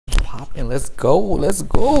popping. Let's go. Let's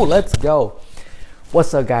go. Let's go.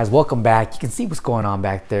 What's up, guys? Welcome back. You can see what's going on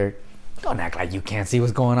back there. Don't act like you can't see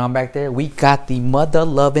what's going on back there. We got the mother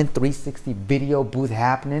loving 360 video booth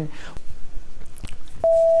happening.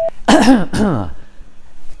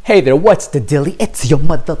 Hey there, what's the dilly? It's your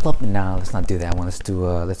mother loving. Nah, let's not do that one. Let's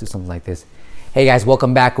do something like this. Hey guys,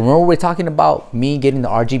 welcome back. Remember we're talking about me getting the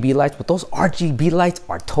RGB lights? But those RGB lights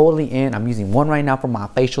are totally in. I'm using one right now for my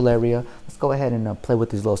facial area. Let's go ahead and play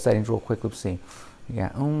with these little settings real quick. Let's see. We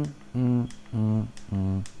got All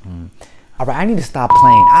right, I need to stop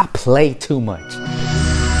playing. I play too much.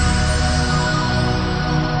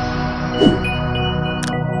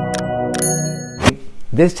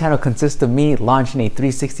 This channel consists of me launching a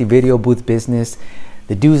 360 video booth business,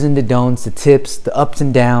 the do's and the don'ts, the tips, the ups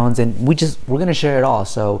and downs, and we're gonna share it all.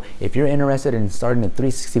 So if you're interested in starting a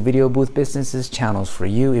 360 video booth business, this channel's for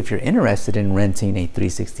you. If you're interested in renting a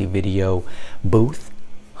 360 video booth,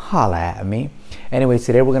 holla at me. Anyways,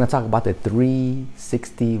 today we're gonna talk about the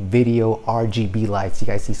 360 video RGB lights. You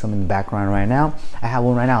guys see some in the background right now. I have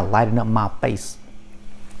one right now lighting up my face.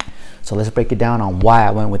 So let's break it down on why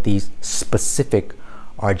I went with these specific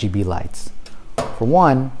RGB lights. For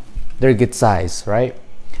one, they're a good size, right?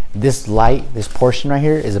 This light, this portion right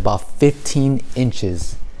here is about 15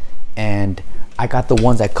 inches. And I got the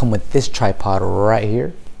ones that come with this tripod right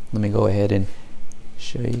here. Let me go ahead and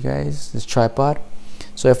show you guys this tripod.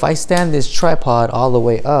 So if I stand this tripod all the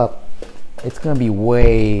way up, it's gonna be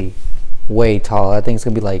way tall. I think it's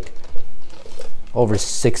gonna be like over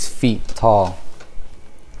 6 feet tall.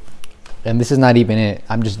 And this is not even it.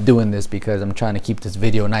 I'm just doing this because I'm trying to keep this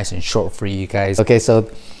video nice and short for you guys. Okay, so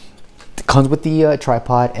it comes with the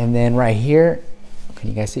tripod, and then right here, can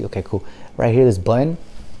you guys see? Okay, cool. Right here, this button,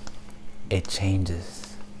 it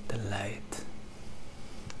changes the light.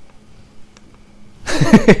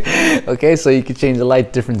 Okay, so you can change the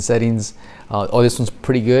light, different settings. Oh, this one's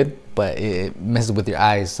pretty good, but it messes with your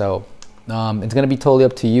eyes. So it's gonna be totally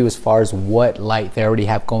up to you as far as what light they already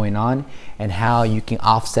have going on and how you can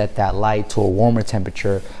offset that light to a warmer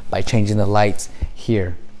temperature by changing the lights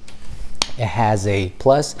here. It has a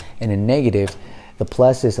plus and a negative. The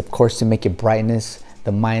plus is, of course, to make it brightness.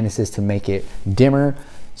 The minus is to make it dimmer.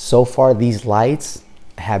 So far, these lights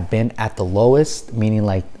have been at the lowest, meaning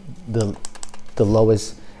like the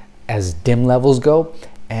lowest as dim levels go.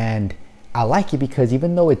 And I like it because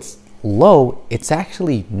even though it's low, it's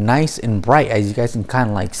actually nice and bright, as you guys can kind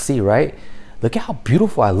of like see, right? Look at how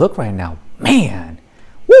beautiful I look right now, man.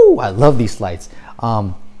 Woo, I love these lights.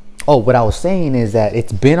 Oh, what I was saying is that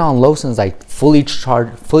it's been on low since I fully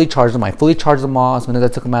charged them. I fully charged them all as soon as I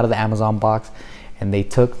took them out of the Amazon box, and they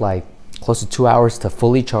took like close to 2 hours to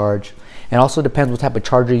fully charge. And also depends what type of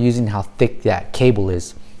charger you're using, how thick that cable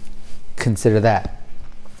is. Consider that.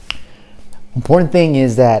 Important thing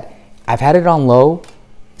is that I've had it on low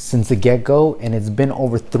since the get-go, and it's been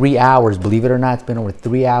over 3 hours. Believe it or not, it's been over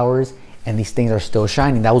 3 hours, and these things are still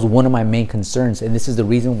shining. That was one of my main concerns, and this is the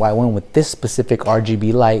reason why I went with this specific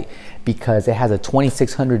RGB light, because it has a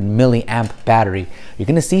 2600 milliamp battery. You're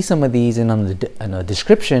gonna see some of these in the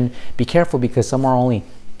description. Be careful because some are only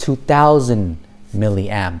 2000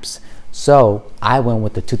 milliamps. So I went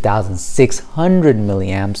with the 2600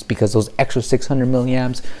 milliamps because those extra 600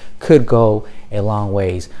 milliamps could go a long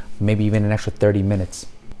ways, maybe even an extra 30 minutes.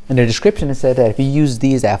 In the description, it said that if you use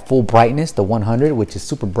these at full brightness, the 100, which is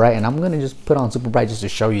super bright, and I'm gonna just put on super bright just to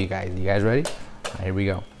show you guys. You guys ready? All right, here we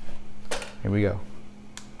go. Here we go.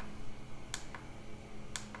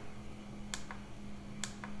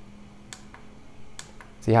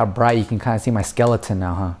 See how bright? You can kind of see my skeleton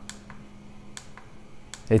now, huh?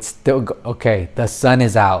 It's still okay. The sun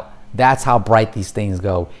is out. That's how bright these things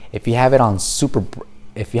go. If you have it on super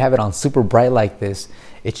bright like this,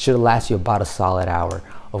 it should last you about a solid hour.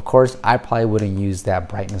 Of course, I probably wouldn't use that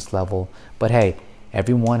brightness level, but hey,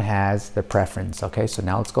 everyone has their preference. Okay, so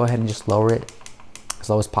now let's go ahead and just lower it as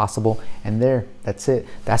low as possible, and there, that's it.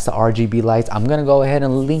 That's the RGB lights. I'm gonna go ahead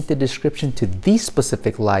and link the description to these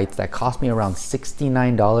specific lights that cost me around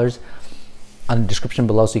 $69 on the description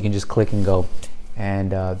below, so you can just click and go.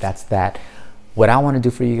 And that's that. What I want to do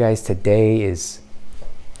for you guys today is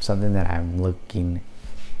something that I'm looking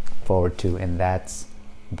forward to, and that's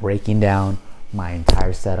breaking down my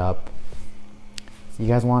entire setup. You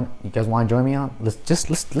guys want to join me on? Let's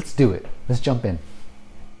do it. Let's jump in.